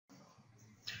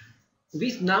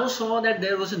We now saw that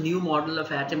there was a new model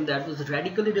of atom that was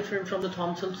radically different from the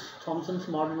Thomson's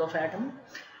model of atom.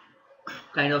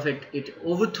 Kind of it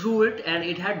overthrew it, and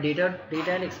it had data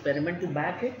and experiment to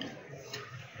back it.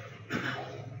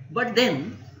 But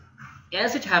then,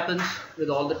 as it happens with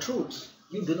all the truths,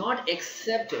 you do not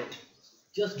accept it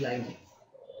just blindly,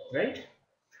 right?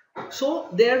 So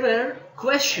there were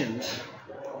questions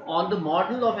on the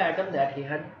model of atom that he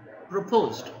had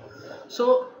proposed.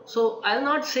 So I'll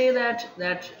not say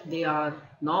that they are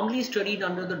normally studied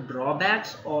under the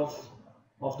drawbacks of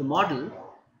the model,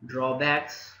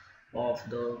 drawbacks of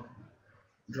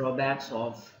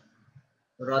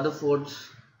Rutherford's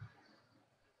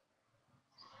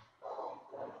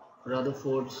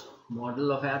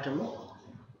model of atom.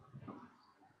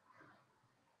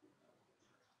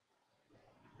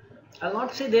 I'll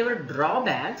not say they were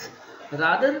drawbacks.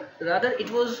 Rather it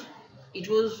was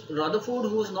Rutherford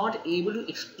who was not able to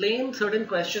explain certain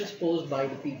questions posed by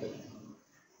the people.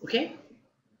 Okay.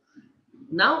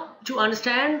 Now, to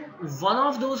understand one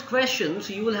of those questions,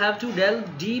 you will have to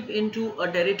delve deep into a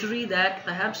territory that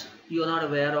perhaps you are not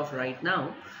aware of right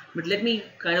now. But let me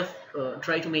kind of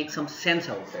try to make some sense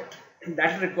out of it.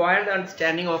 That requires the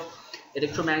understanding of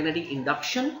electromagnetic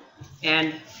induction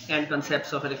and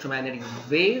concepts of electromagnetic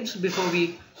waves before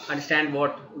we understand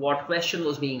what question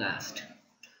was being asked.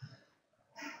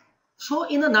 So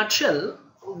in a nutshell,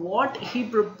 what he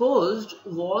proposed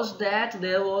was that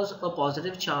there was a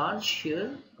positive charge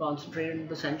here concentrated in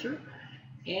the center,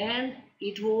 and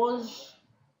it was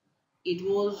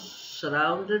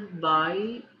surrounded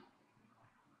by,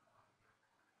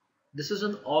 this is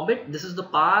an orbit, this is the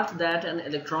path that an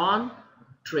electron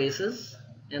traces.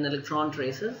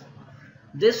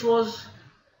 This was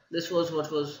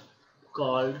what was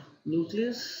called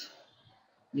nucleus,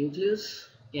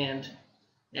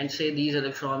 and say these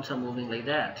electrons are moving like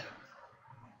that.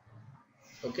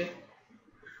 Okay,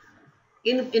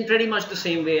 in pretty much the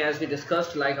same way as we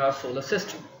discussed, like our solar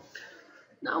system.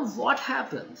 Now what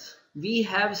happens, we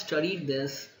have studied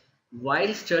this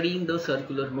while studying the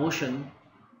circular motion,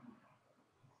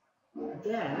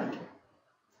 that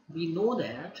we know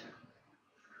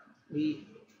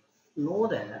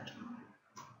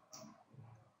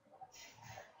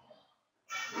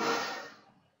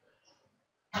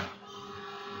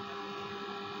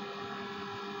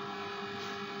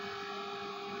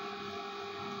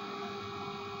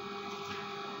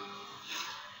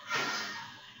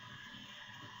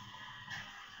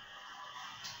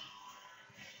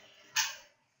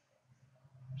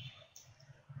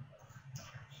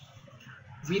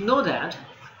that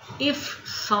if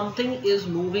something is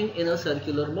moving in a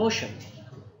circular motion,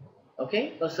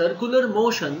 okay, a circular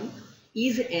motion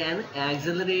is an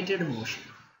accelerated motion.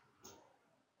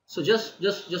 So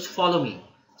just follow me.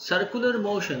 Circular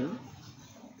motion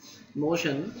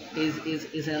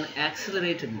is an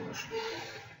accelerated motion.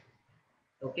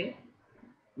 Okay,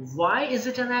 why is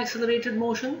it an accelerated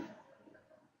motion?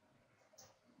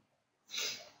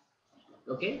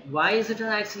 Okay, why is it an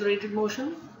accelerated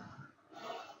motion?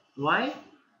 Why?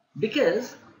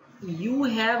 Because you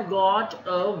have got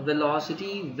a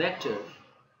velocity vector.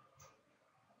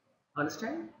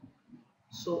 Understand?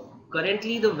 So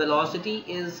currently the velocity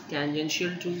is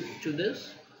tangential to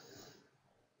this.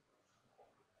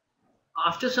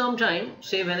 After some time,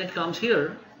 say when it comes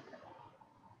here,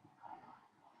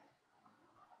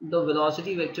 the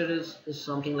velocity vector is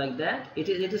something like that. It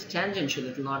is tangential.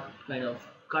 It will not kind of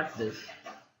cut this.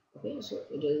 Okay, so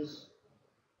it is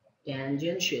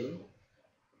tangential.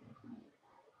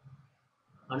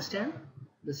 Understand?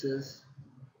 This is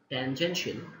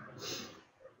tangential.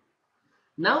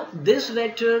 Now this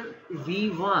vector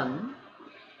v1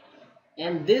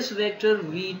 and this vector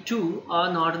v2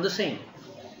 are not the same.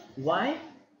 Why?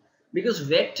 Because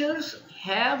vectors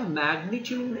have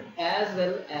magnitude as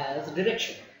well as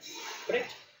direction.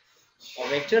 Correct? A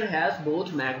vector has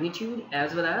both magnitude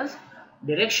as well as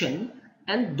direction,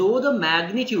 and though the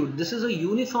magnitude, this is a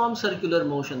uniform circular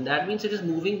motion, that means it is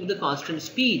moving with a constant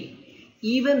speed,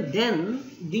 even then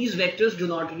these vectors do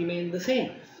not remain the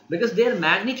same, because their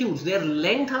magnitudes, their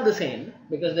length are the same,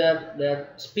 because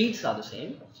their speeds are the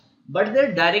same, but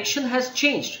their direction has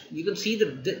changed. You can see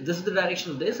that this is the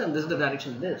direction of this and this is the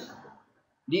direction of this.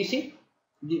 Do you see?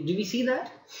 Do we see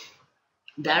that?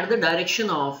 That the direction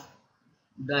of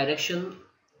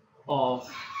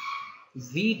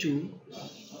V2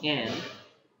 and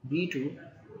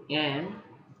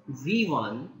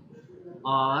V1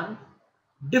 are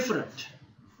different.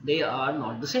 They are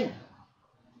not the same.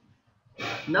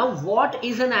 Now what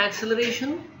is an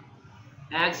acceleration?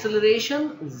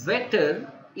 Acceleration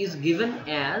vector is given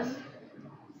as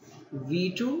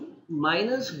V2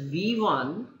 minus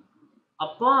v1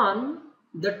 upon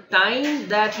the time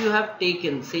that you have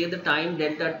taken, say the time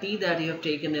delta t that you have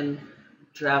taken in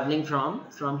traveling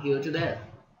from here to there.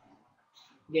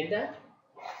 Get that?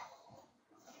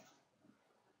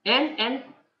 And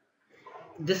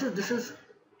this is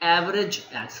average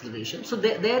acceleration. So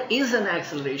there is an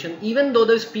acceleration even though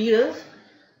the speed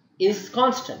is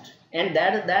constant, and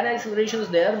that acceleration is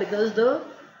there because the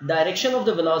direction of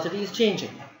the velocity is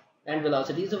changing, and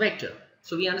velocity is a vector.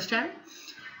 So we understand.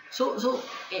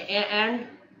 And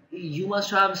you must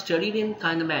have studied in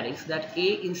kinematics that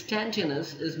A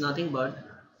instantaneous is nothing but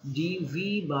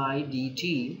dv by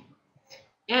dt,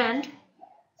 and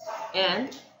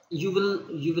you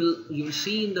will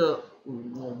see in the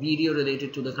video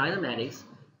related to the kinematics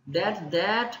that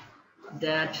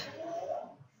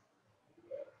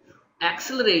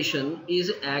acceleration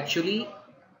is actually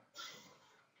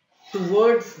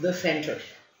towards the center.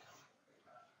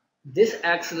 This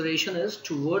acceleration is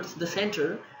towards the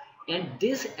center, and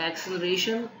this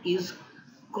acceleration is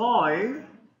called,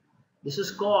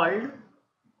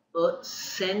 a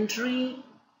centripetal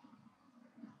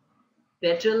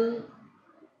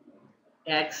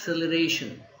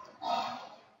acceleration.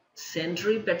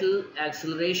 Centripetal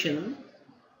acceleration,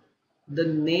 the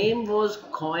name was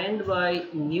coined by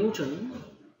Newton,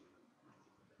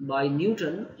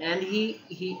 and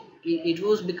it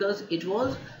was because it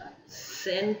was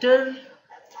center,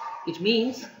 it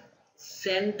means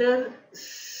center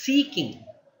seeking.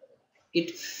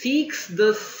 It seeks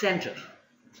the center.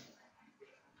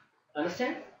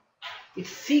 Understand? It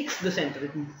seeks the center.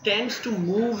 It tends to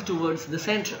move towards the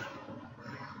center.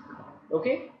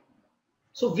 Okay?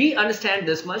 So we understand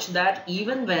this much, that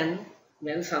even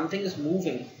when something is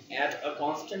moving at a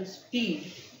constant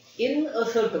speed in a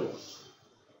circle,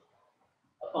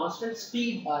 a constant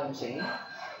speed I am saying,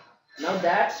 now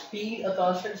that speed, a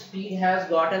constant speed, has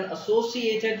got an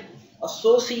associated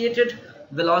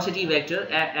velocity vector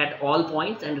at all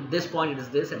points, and at this point it is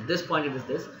this, at this point it is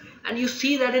this, and you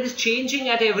see that it is changing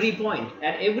at every point,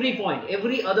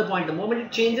 every other point. The moment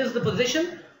it changes the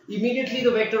position, immediately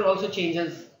the vector also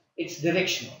changes its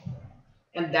direction,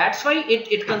 and that's why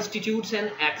it constitutes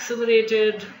an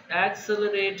accelerated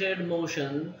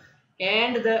motion,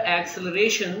 and the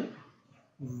acceleration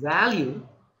value,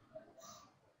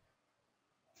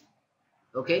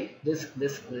 okay, this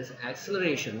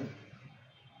acceleration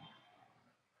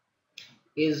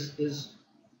is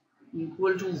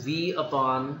equal to v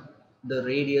upon the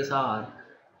radius r,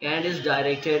 and is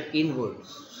directed inwards.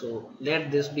 So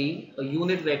let this be a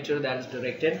unit vector that is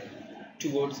directed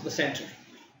towards the center.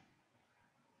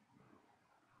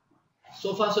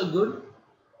 So far so good.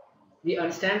 We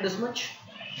understand this much.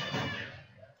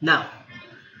 Now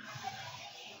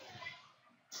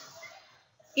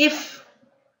if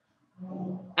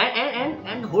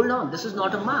and hold on, this is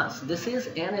not a mass, this is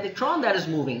an electron that is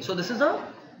moving. So this is a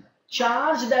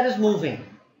charge that is moving,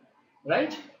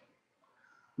 right?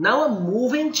 Now a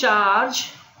moving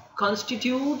charge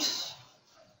constitutes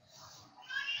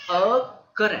a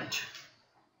current.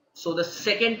 So the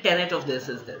second tenet of this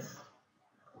is this: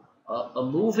 a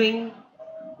moving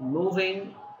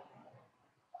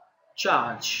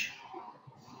charge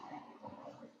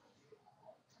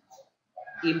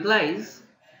implies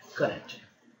current.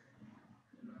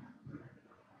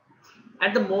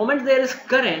 At the moment there is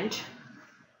current,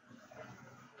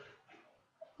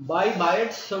 by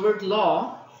Biot-Savart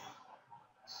law,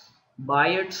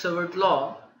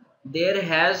 there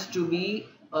has to be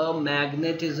a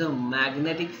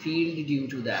magnetic field due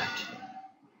to that.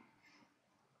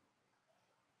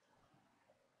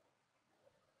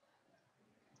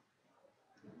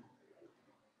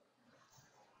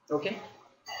 Okay.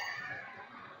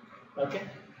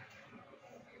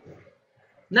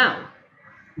 Now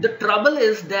the trouble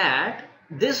is that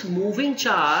this moving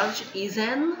charge is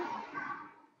an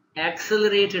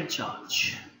accelerated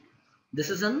charge. This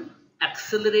is an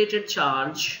accelerated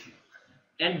charge,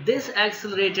 and this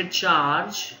accelerated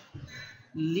charge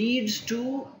leads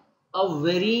to a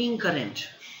varying current.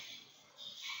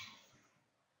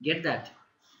 Get that?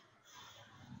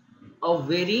 A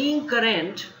varying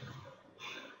current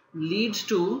leads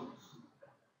to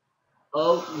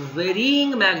a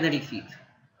varying magnetic field.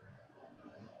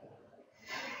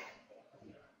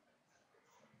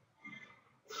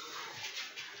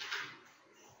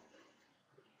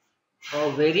 A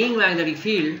varying magnetic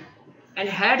field, and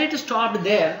had it stopped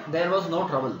there, there was no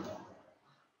trouble.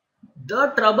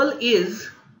 The trouble is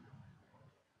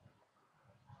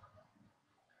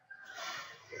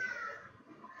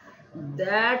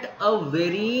that a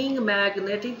varying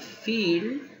magnetic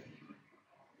field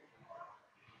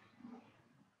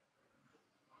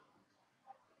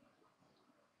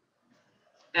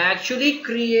actually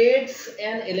creates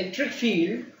an electric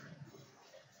field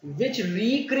which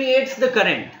recreates the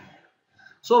current.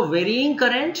 So varying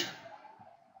current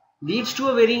leads to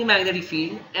a varying magnetic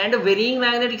field, and a varying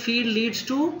magnetic field leads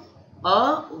to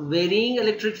a varying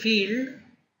electric field.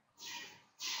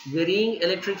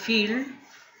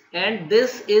 And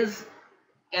this is,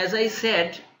 as I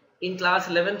said in class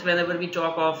 11th, whenever we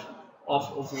talk of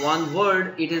one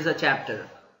word, it is a chapter.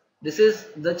 This is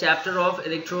the chapter of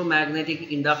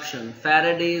electromagnetic induction,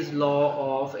 Faraday's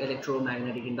law of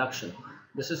electromagnetic induction.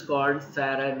 This is called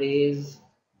Faraday's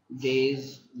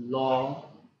law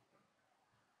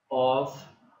of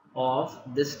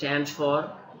this stands for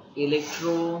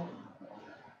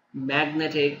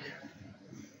electromagnetic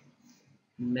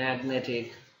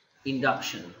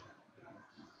induction.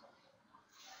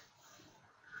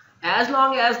 As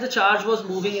long as the charge was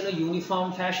moving in a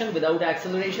uniform fashion without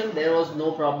acceleration, there was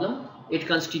no problem. It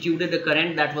constituted a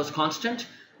current that was constant,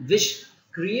 which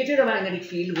created a magnetic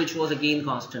field which was again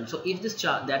constant. So if this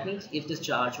charge, that means if this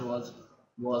charge was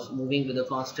moving with a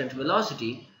constant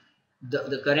velocity,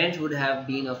 the current would have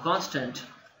been a constant,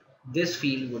 this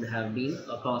field would have been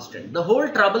a constant. The whole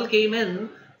trouble came in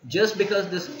just because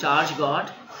this charge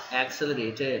got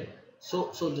accelerated.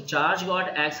 So the charge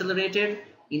got accelerated.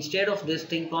 Instead of this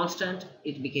thing constant,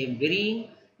 it became varying.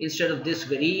 Instead of this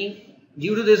varying,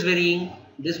 due to this varying,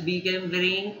 this became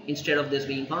varying instead of this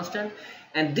being constant.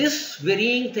 And this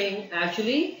varying thing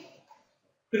actually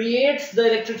creates the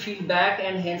electric field back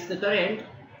and hence the current.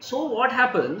 So what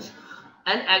happens?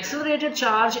 An accelerated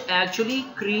charge actually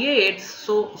creates,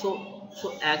 so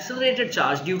accelerated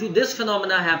charge, due to this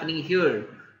phenomena happening here,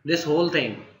 this whole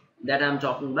thing that I'm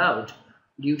talking about,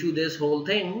 due to this whole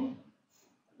thing,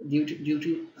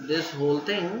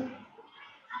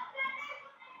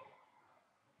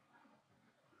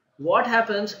 what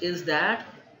happens is that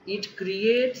it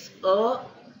creates a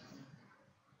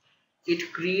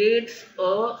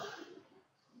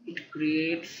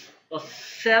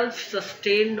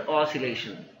self-sustained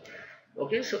oscillation.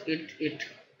 Okay, so it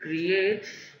creates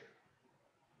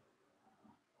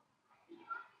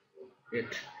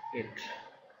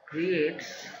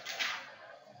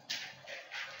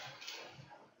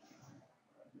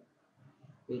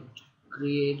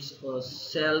a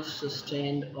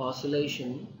self-sustained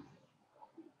oscillation.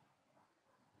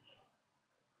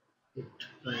 It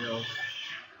kind of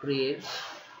creates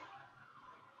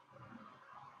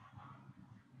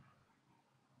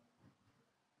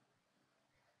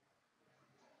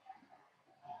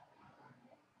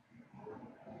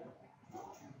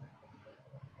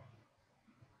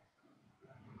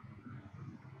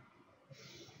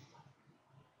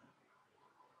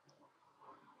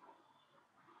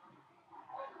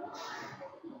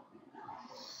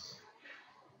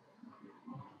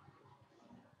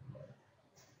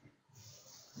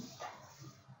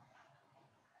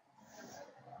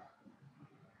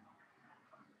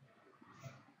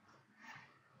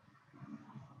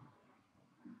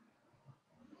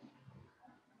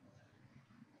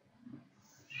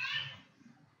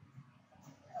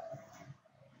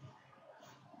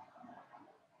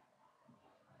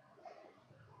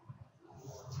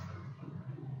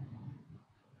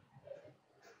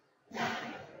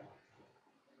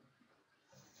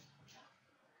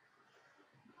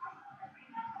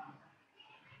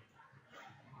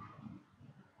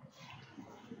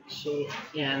so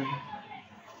an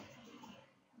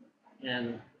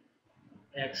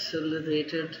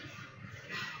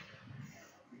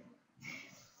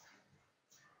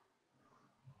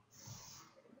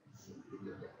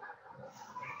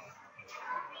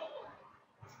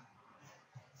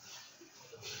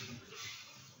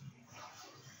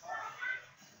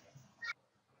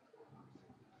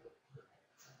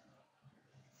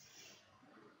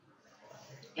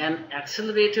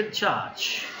accelerated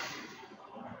charge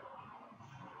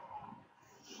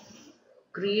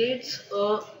creates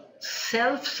a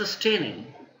self-sustaining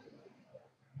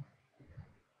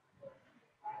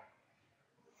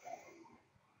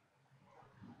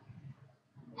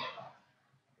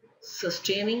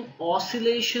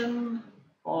oscillation,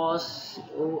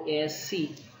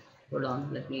 OSC. Hold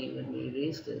on, let me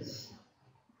erase this.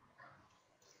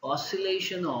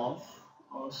 Oscillation of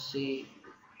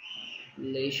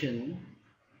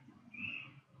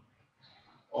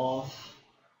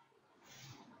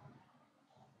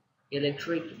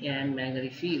electric and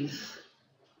magnetic fields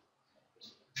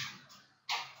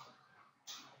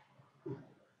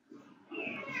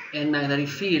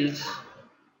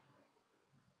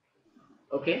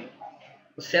okay,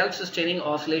 self-sustaining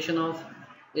oscillation of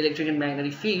electric and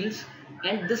magnetic fields,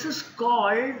 and this is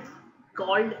called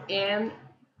an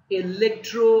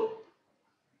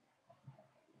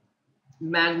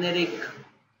magnetic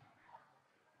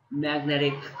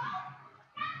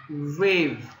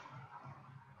wave.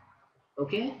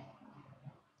 Okay,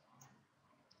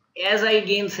 as I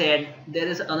again said, there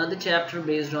is another chapter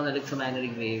based on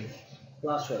electromagnetic wave,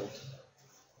 class 12.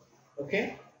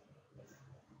 Okay,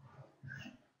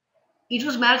 it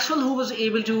was Maxwell who was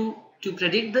able to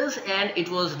predict this, and it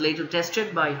was later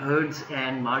tested by Hertz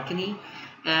and Marconi,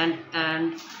 and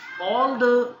all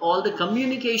the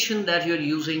communication that you're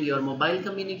using, your mobile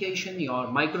communication, your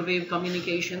microwave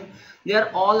communication, they are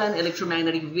all an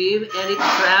electromagnetic wave, and it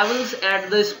travels at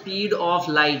the speed of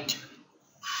light.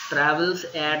 Travels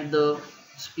at the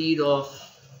speed of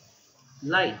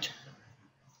light,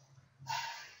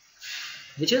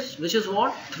 which is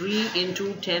what, 3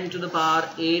 into 10 to the power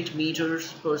 8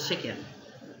 meters per second,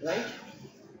 right?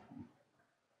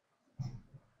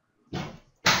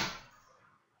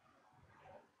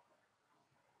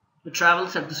 It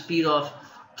travels at the speed of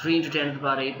 3 into 10 to the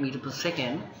power 8 meter per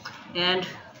second, and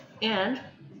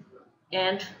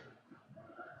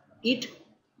it,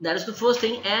 that is the first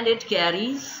thing, and it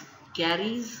carries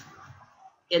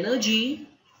energy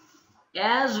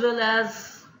as well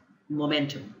as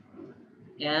momentum,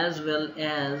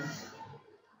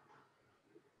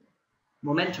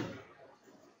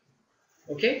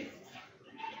 okay.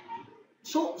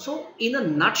 So in a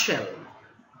nutshell,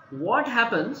 what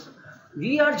happens,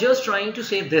 we are just trying to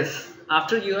say this.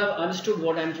 After you have understood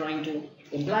what I'm trying to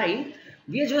imply,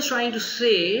 we are just trying to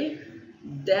say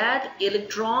that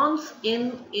electrons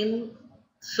in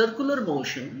circular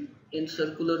motion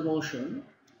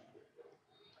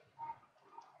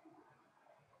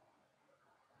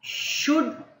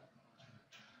should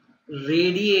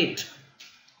radiate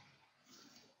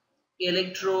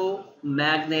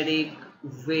electromagnetic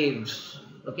waves,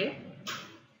 okay,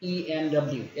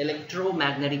 EMW,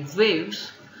 electromagnetic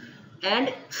waves.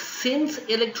 And since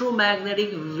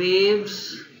electromagnetic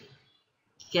waves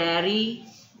carry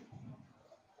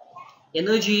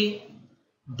energy,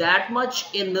 that much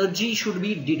energy should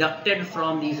be deducted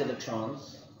from these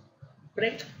electrons,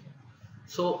 correct?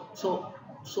 So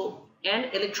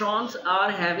and electrons are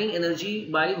having energy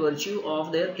by virtue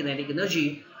of their kinetic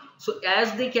energy. So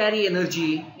as they carry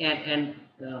energy, and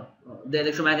the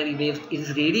electromagnetic wave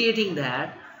is radiating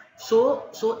that, so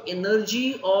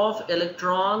energy of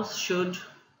electrons should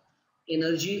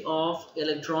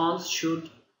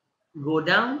go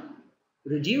down,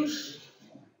 reduce,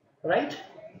 right?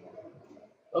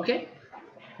 Okay,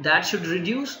 that should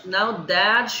reduce. Now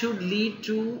that should lead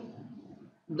to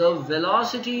the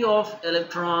velocity of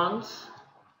electrons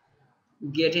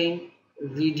getting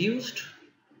reduced,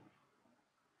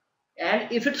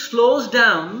 and if it slows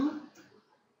down,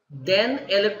 then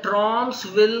electrons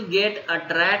will get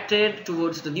attracted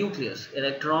towards the nucleus.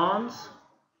 Electrons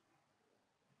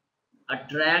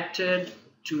attracted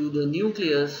to the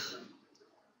nucleus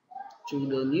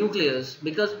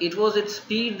because it was its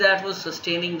speed that was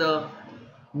sustaining the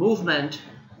movement.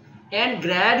 And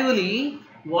gradually,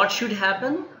 what should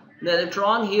happen? The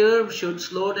electron here should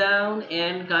slow down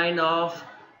and kind of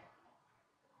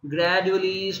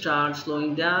gradually start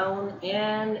slowing down,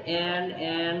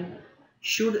 and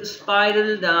should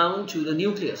spiral down to the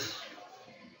nucleus,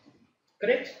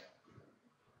 correct?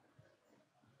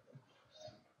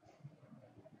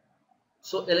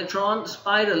 So electron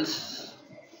spirals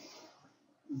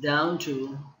down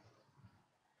to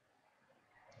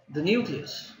the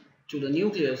nucleus,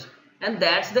 and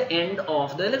that's the end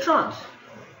of the electrons,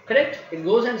 correct? It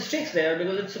goes and sticks there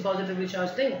because it's a positively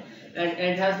charged thing, and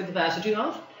it has the capacity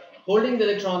of holding the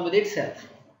electron with itself.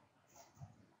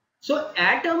 So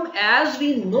atom, as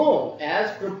we know,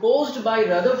 as proposed by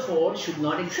Rutherford, should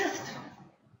not exist.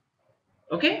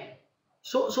 Okay?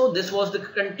 So this was the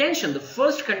contention, the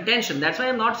first contention. That's why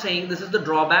I'm not saying this is the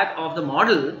drawback of the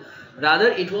model.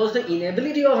 Rather, it was the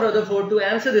inability of Rutherford to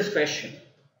answer this question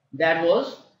that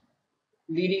was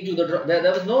leading to the,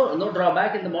 there was no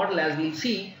drawback in the model, as we'll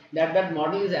see that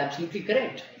model is absolutely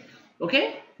correct.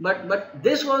 Okay? But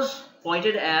this was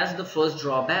pointed as the first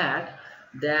drawback,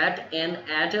 that an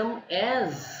atom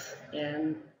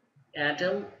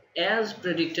as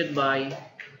predicted by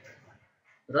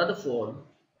Rutherford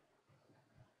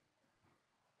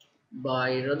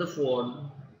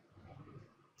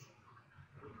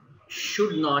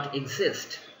should not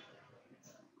exist,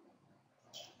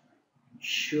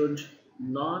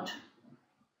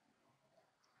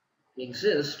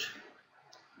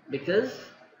 because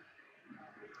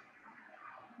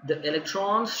the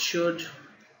electrons should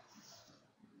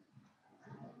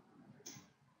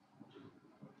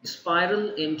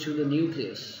spiral into the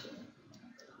nucleus.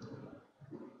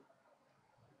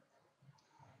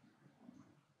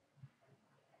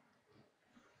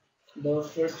 the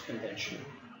first contention.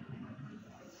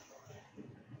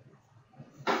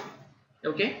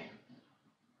 Okay,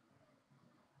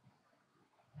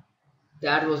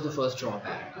 that was the first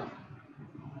drawback.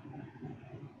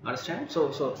 Understand?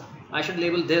 So I should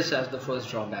label this as the first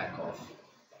drawback of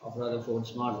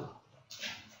Rutherford's model.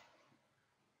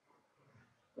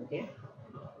 Okay.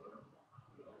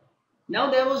 Now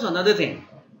there was another thing.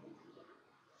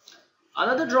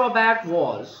 Another drawback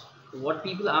was, what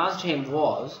people asked him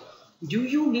was, do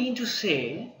you mean to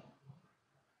say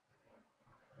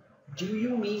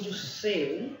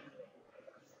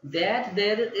that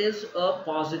there is a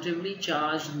positively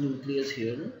charged nucleus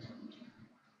here,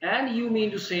 and you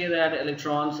mean to say that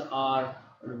electrons are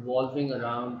revolving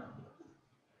around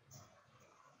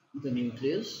the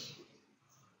nucleus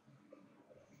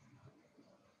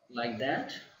like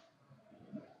that?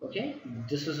 Okay,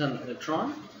 this is an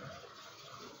electron.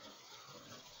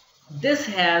 This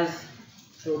has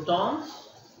protons.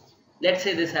 Let's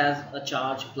say this has a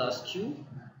charge plus Q.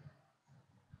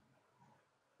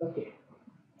 Okay.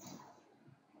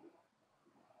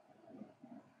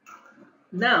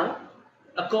 Now,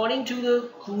 according to the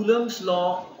Coulomb's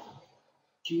law,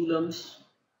 two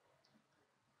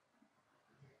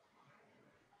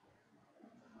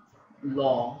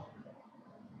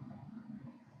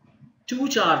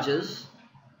charges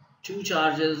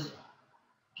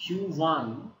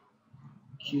Q1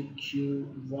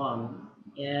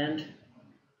 and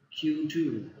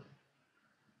Q2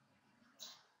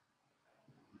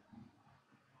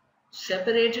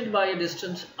 separated by a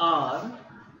distance r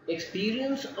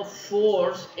experience a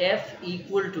force F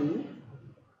equal to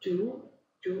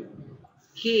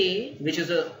K, which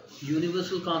is a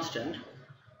universal constant,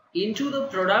 into the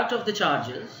product of the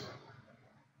charges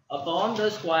upon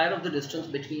the square of the distance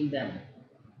between them.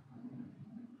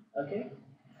 Okay,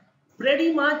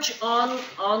 pretty much on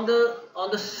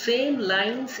the same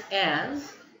lines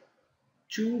as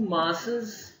two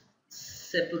masses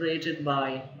separated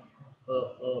by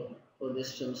a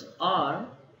distance r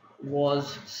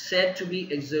was said to be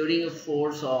exerting a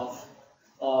force of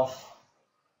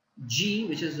G,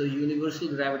 which is the universal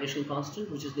gravitational constant,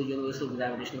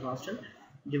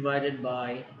 divided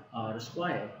by r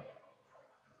square.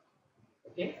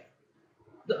 Okay,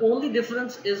 the only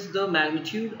difference is the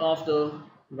magnitude of the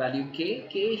value k.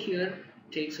 K here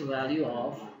takes a value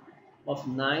of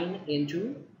 9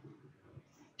 into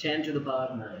 10 to the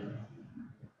power 9.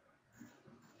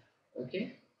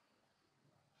 Okay,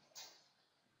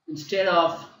 instead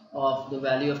of the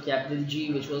value of capital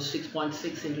G, which was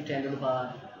 6.6 into 10 to the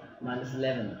power minus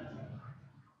 11,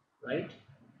 right?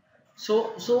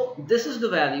 So this is the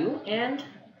value, and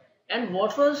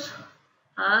what was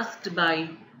asked by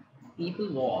people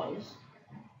was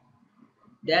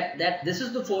that this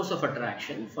is the force of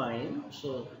attraction. Fine.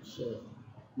 So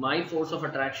my force of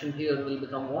attraction here will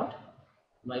become what?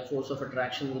 My force of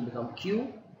attraction will become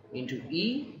Q into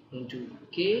E into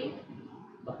K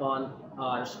upon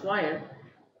r square.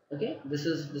 Okay, this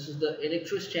is the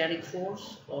electrostatic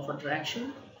force of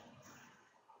attraction.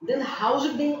 Then how is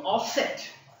it being offset?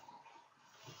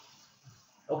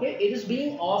 Okay, it is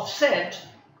being offset.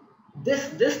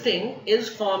 This thing is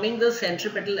forming the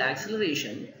centripetal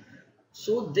acceleration,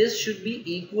 so this should be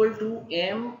equal to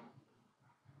m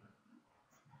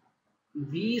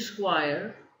v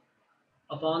square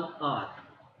upon r.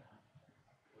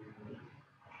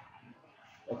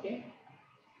 Okay,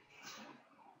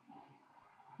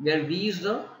 where v is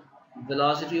the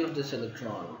velocity of this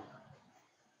electron,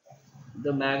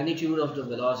 the magnitude of the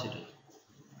velocity.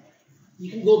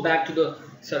 You can go back to the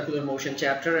circular motion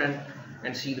chapter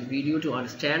and see the video to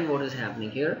understand what is happening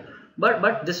here,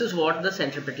 but this is what the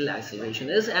centripetal acceleration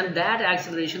is, and that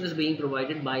acceleration is being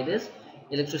provided by this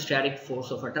electrostatic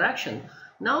force of attraction.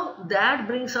 Now that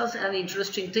brings us an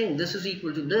interesting thing. This is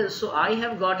equal to this, so I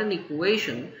have got an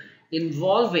equation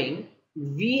involving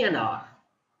v and r.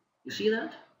 You see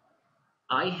that?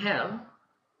 I have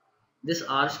this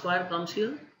r square comes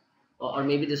here, or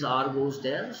maybe this r goes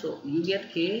there, so you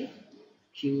get k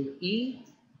q e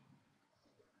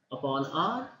upon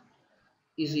r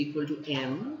is equal to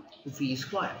m v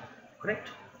square, correct?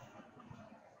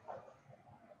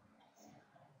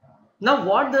 Now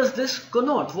what does this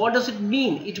connote? What does it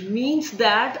mean? It means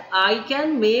that I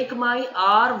can make my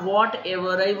r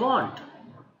whatever I want.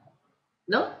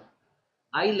 Now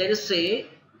I, let us say,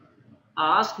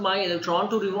 ask my electron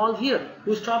to revolve here.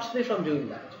 Who stops me from doing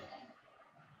that?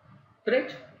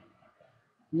 Correct?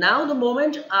 Now the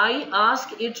moment I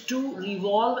ask it to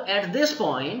revolve at this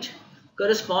point,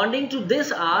 corresponding to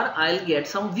this r, I'll get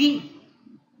some v.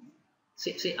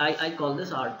 Say I call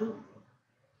this r2.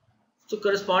 So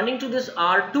corresponding to this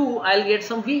r2, I'll get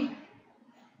some v.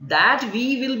 that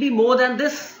V will be more than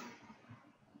this.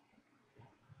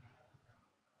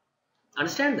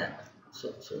 Understand that?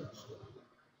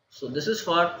 So this is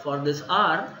for this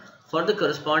R, for the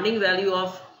corresponding value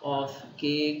of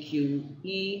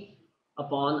KQE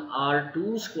upon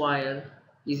R2 square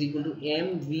is equal to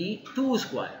MV2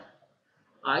 square.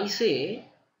 I say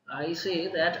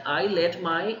that I let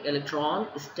my electron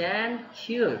stand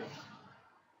here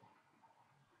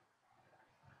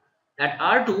at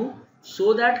R2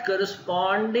 so that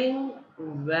corresponding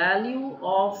value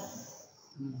of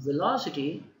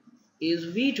velocity is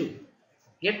V2.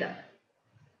 Get that?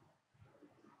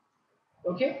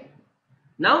 Okay.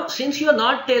 Now, since you are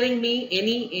not telling me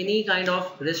any kind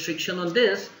of restriction on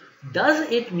this,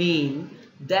 does it mean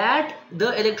that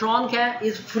the electron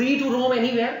is free to roam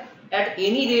anywhere at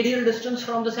any radial distance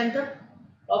from the center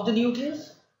of the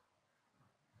nucleus?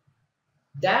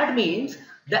 That means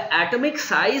the atomic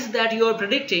size that you are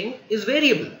predicting is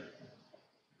variable.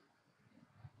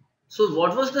 So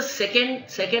what was the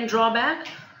second drawback?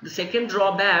 The second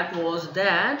drawback was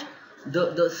that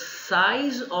the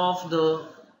size of the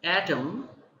atom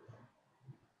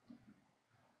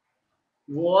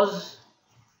was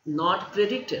not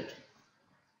predicted.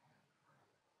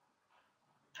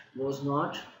 Was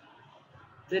not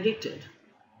predicted.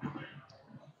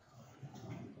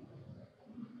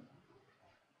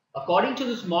 According to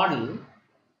this model,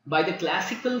 by the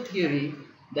classical theory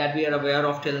that we are aware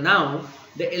of till now,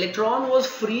 the electron was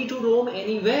free to roam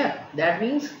anywhere. That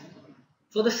means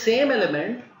for the same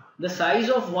element, the size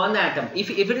of one atom, if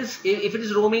it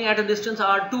is roaming at a distance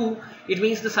r2, it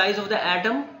means the size of the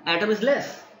atom is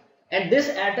less, and this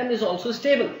atom is also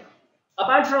stable.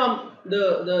 Apart from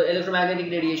the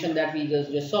electromagnetic radiation that we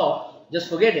just saw, just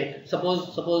forget it.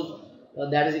 Suppose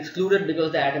that is excluded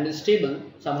because the atom is stable.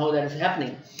 Somehow that is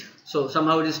happening. So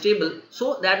somehow it is stable.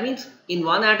 So that means in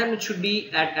one atom it should be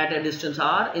at a distance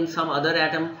r. In some other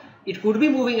atom it could be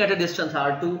moving at a distance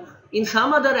r2. In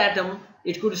some other atom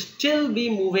it could still be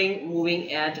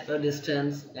moving at a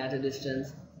distance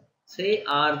say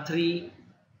r3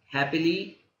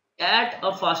 happily at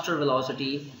a faster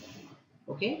velocity.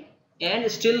 Okay, and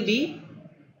still be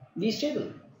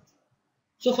stable.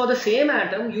 So for the same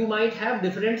atom you might have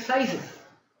different sizes,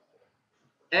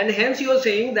 and hence you are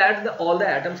saying that all the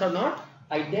atoms are not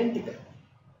identical,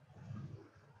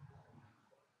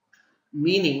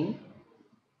 meaning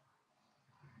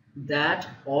that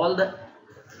all the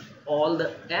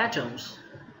atoms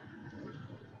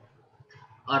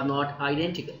are not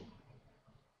identical.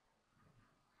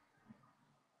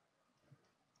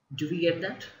 Do we get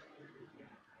that?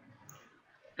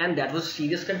 And that was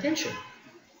serious contention,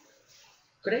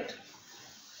 correct?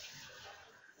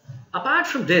 Apart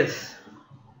from this,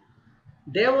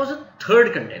 there was a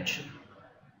third contention,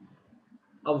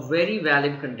 a very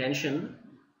valid contention,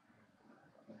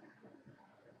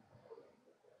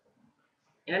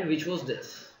 and which was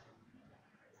this.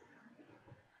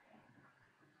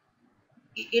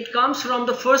 It comes from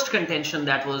the first contention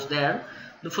that was there.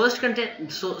 The first contention,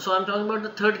 so I'm talking about the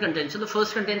third contention. The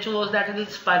first contention was that it will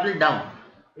spiral down,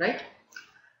 right?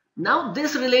 Now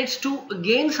this relates to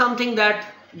again something that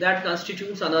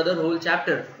constitutes another whole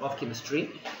chapter of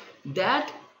chemistry,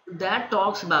 that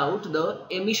talks about the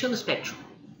emission spectrum.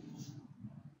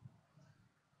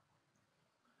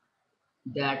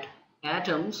 That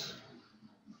atoms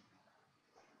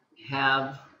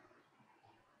have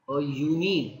a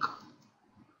unique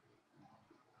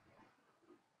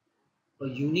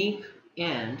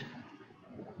and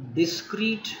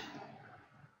discrete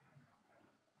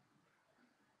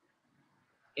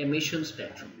emission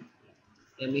spectrum,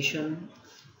 emission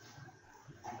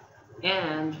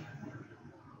and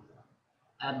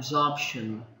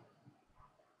absorption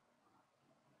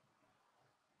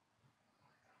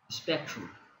spectrum.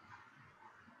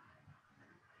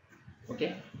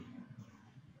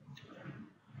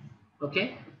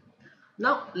 Okay,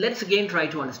 now let's again try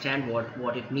to understand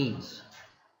what it means.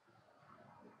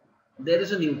 There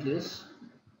is a nucleus,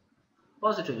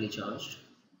 positively charged,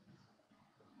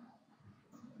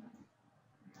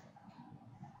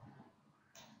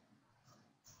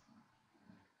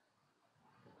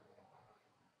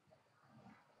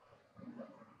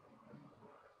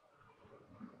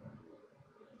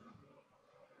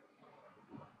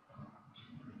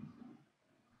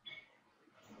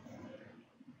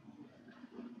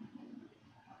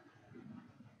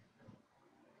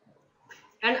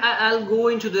 and I'll go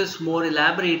into this more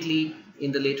elaborately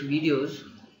in the later videos,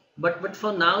 but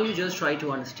for now you just try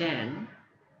to understand.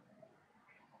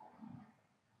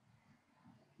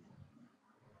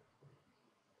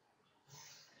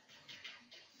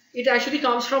 It actually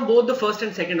comes from both the first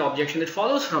and second objection. It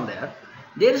follows from there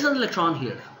there is an electron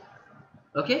here,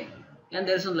 okay, and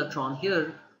there is an electron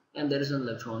here, and there is an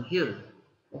electron here,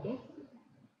 okay,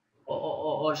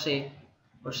 or say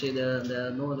there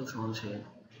are no electrons here.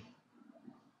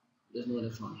 There's no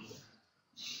electron here.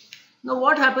 Now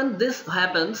what happens?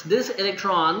 This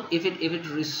electron, if it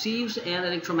receives an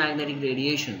electromagnetic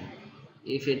radiation,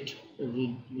 if it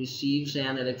receives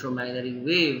an electromagnetic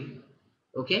wave,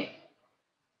 okay,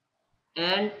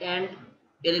 and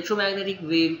electromagnetic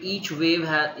wave, each wave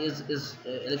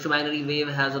electromagnetic wave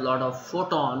has a lot of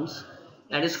photons,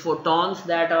 that is photons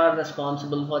that are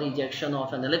responsible for ejection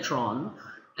of an electron,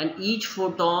 and each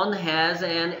photon has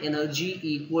an energy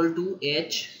equal to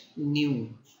h nu.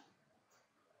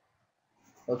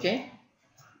 Okay,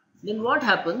 then what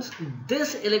happens?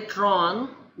 This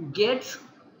electron gets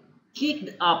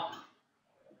kicked up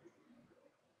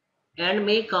and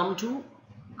may come to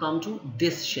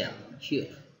this shell here.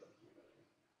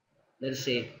 Let us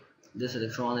say this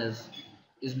electron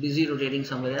is busy rotating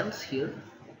somewhere else here,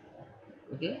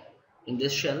 okay, in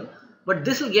this shell, but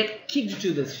this will get kicked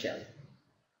to this shell,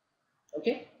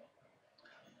 okay,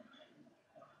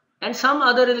 and some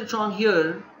other electron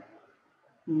here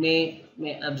may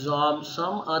absorb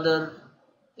some other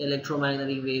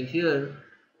electromagnetic wave here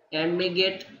and may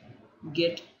get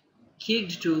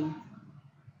kicked to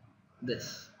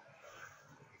this,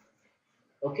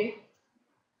 okay.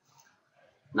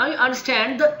 Now you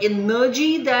understand the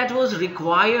energy that was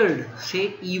required,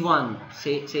 say E1,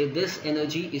 say this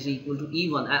energy is equal to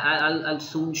E1. I'll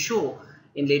soon show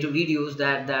in later videos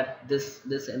that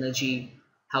this energy,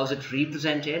 how is it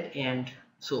represented, and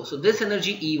so this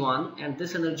energy E1 and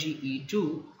this energy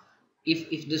E2,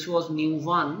 if this was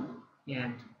nu1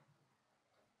 and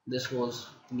this was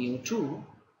nu2,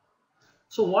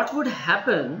 so what would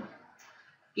happen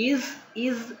is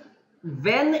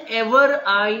whenever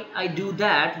I do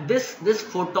that, this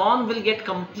photon will get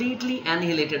completely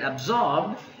annihilated,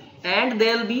 absorbed, and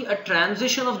there will be a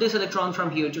transition of this electron from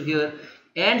here to here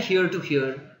and here to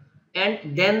here,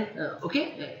 and then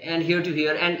okay, and here to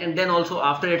here, and then also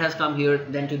after it has come here,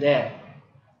 then to there,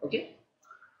 okay.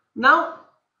 Now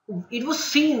it was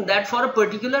seen that for a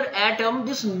particular atom,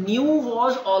 this nu1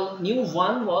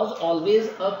 was always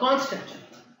a constant.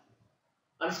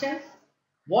 Understand?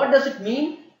 What does it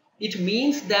mean? It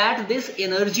means that this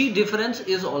energy difference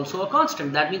is also a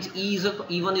constant. That means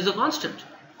E1 is a constant.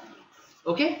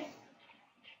 Okay.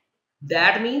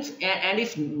 That means, and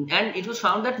it was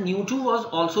found that nu2 was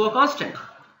also a constant.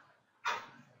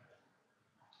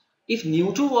 If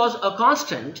nu2 was a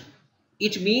constant,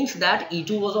 it means that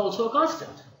E2 was also a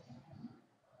constant.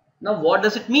 Now what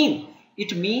does it mean?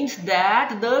 It means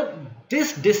that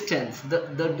this distance,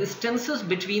 the distances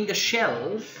between the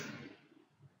shells,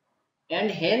 and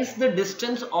hence the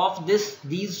distance of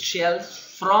these shells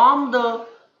from the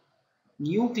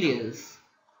nucleus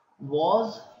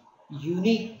was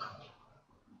unique.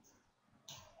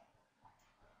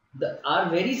 Our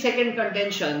very second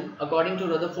contention, according to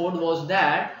Rutherford, was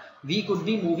that we could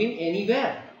be moving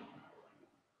anywhere.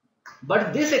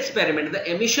 But this experiment, the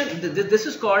emission, this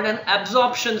is called an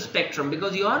absorption spectrum,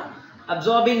 because you are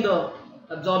absorbing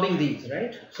these,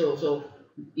 right? So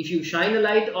if you shine a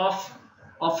light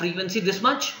of frequency this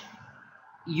much,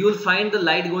 you will find the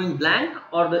light going blank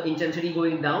or the intensity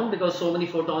going down, because so many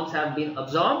photons have been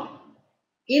absorbed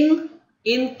in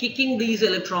kicking these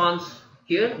electrons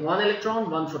here. One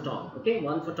electron, one photon, okay,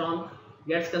 one photon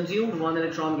gets consumed, one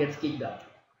electron gets kicked up,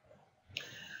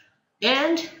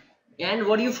 and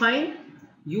what do you find?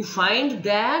 You find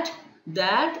that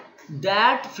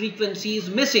frequency is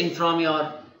missing from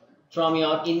your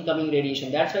incoming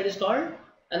radiation. That's why it is called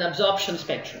an absorption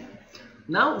spectrum.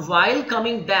 Now while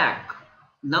coming back,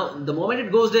 now the moment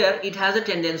it goes there, it has a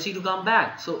tendency to come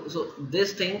back. So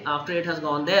this thing, after it has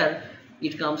gone there,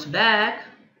 it comes back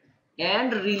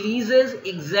and releases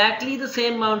exactly the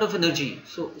same amount of energy.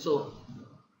 So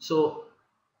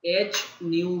h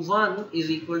nu1 is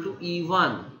equal to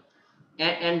E1,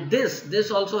 and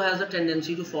this also has a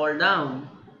tendency to fall down,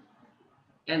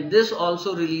 and this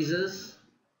also releases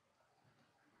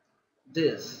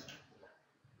this.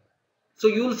 So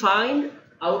you will find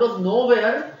out of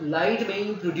nowhere light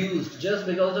being produced just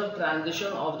because of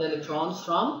transition of the electrons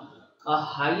from a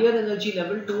higher energy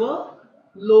level to a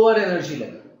lower energy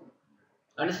level.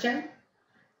 Understand?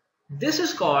 This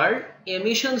is called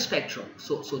emission spectrum.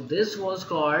 So this was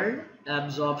called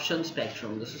absorption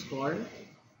spectrum. This is called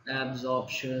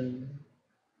absorption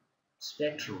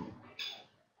spectrum.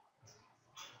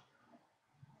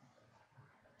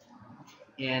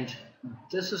 And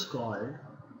this is called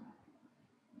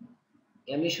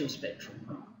emission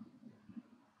spectrum,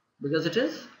 because it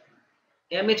is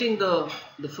emitting the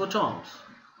photons.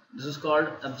 This is called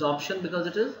absorption because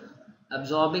it is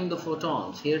absorbing the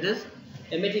photons. Here it is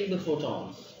emitting the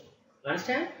photons.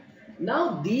 Understand?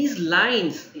 Now these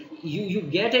lines, you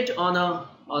get it on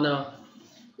a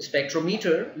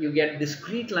spectrometer. You get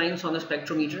discrete lines on a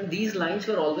spectrometer, and these lines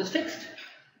were always fixed.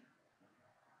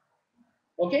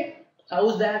 Okay, how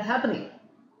is that happening?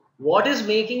 What is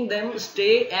making them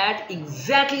stay at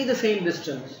exactly the same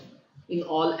distance in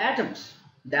all atoms?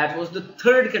 That was the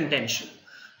third contention,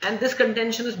 and this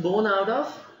contention is born out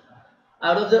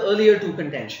of the earlier two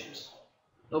contentions.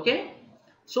 Okay,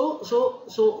 so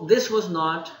this was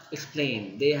not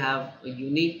explained. They have a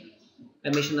unique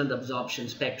emission and absorption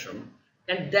spectrum,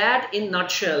 and that in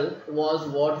nutshell was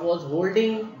what was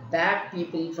holding back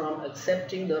people from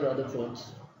accepting the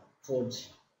Rutherford's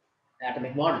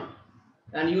atomic model.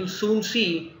 And you'll soon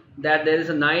see that there is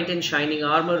a knight in shining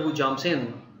armor who jumps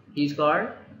in. He's called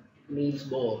Niels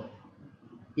Bohr.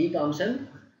 He comes in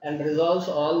and resolves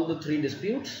all the three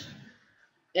disputes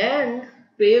and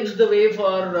paves the way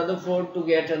for Rutherford to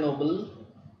get a Nobel,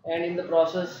 and in the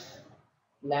process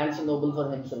lands a Nobel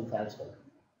for himself as well.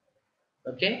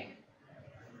 Okay,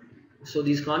 so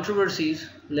these controversies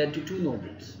led to two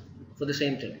Nobels for the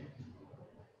same thing.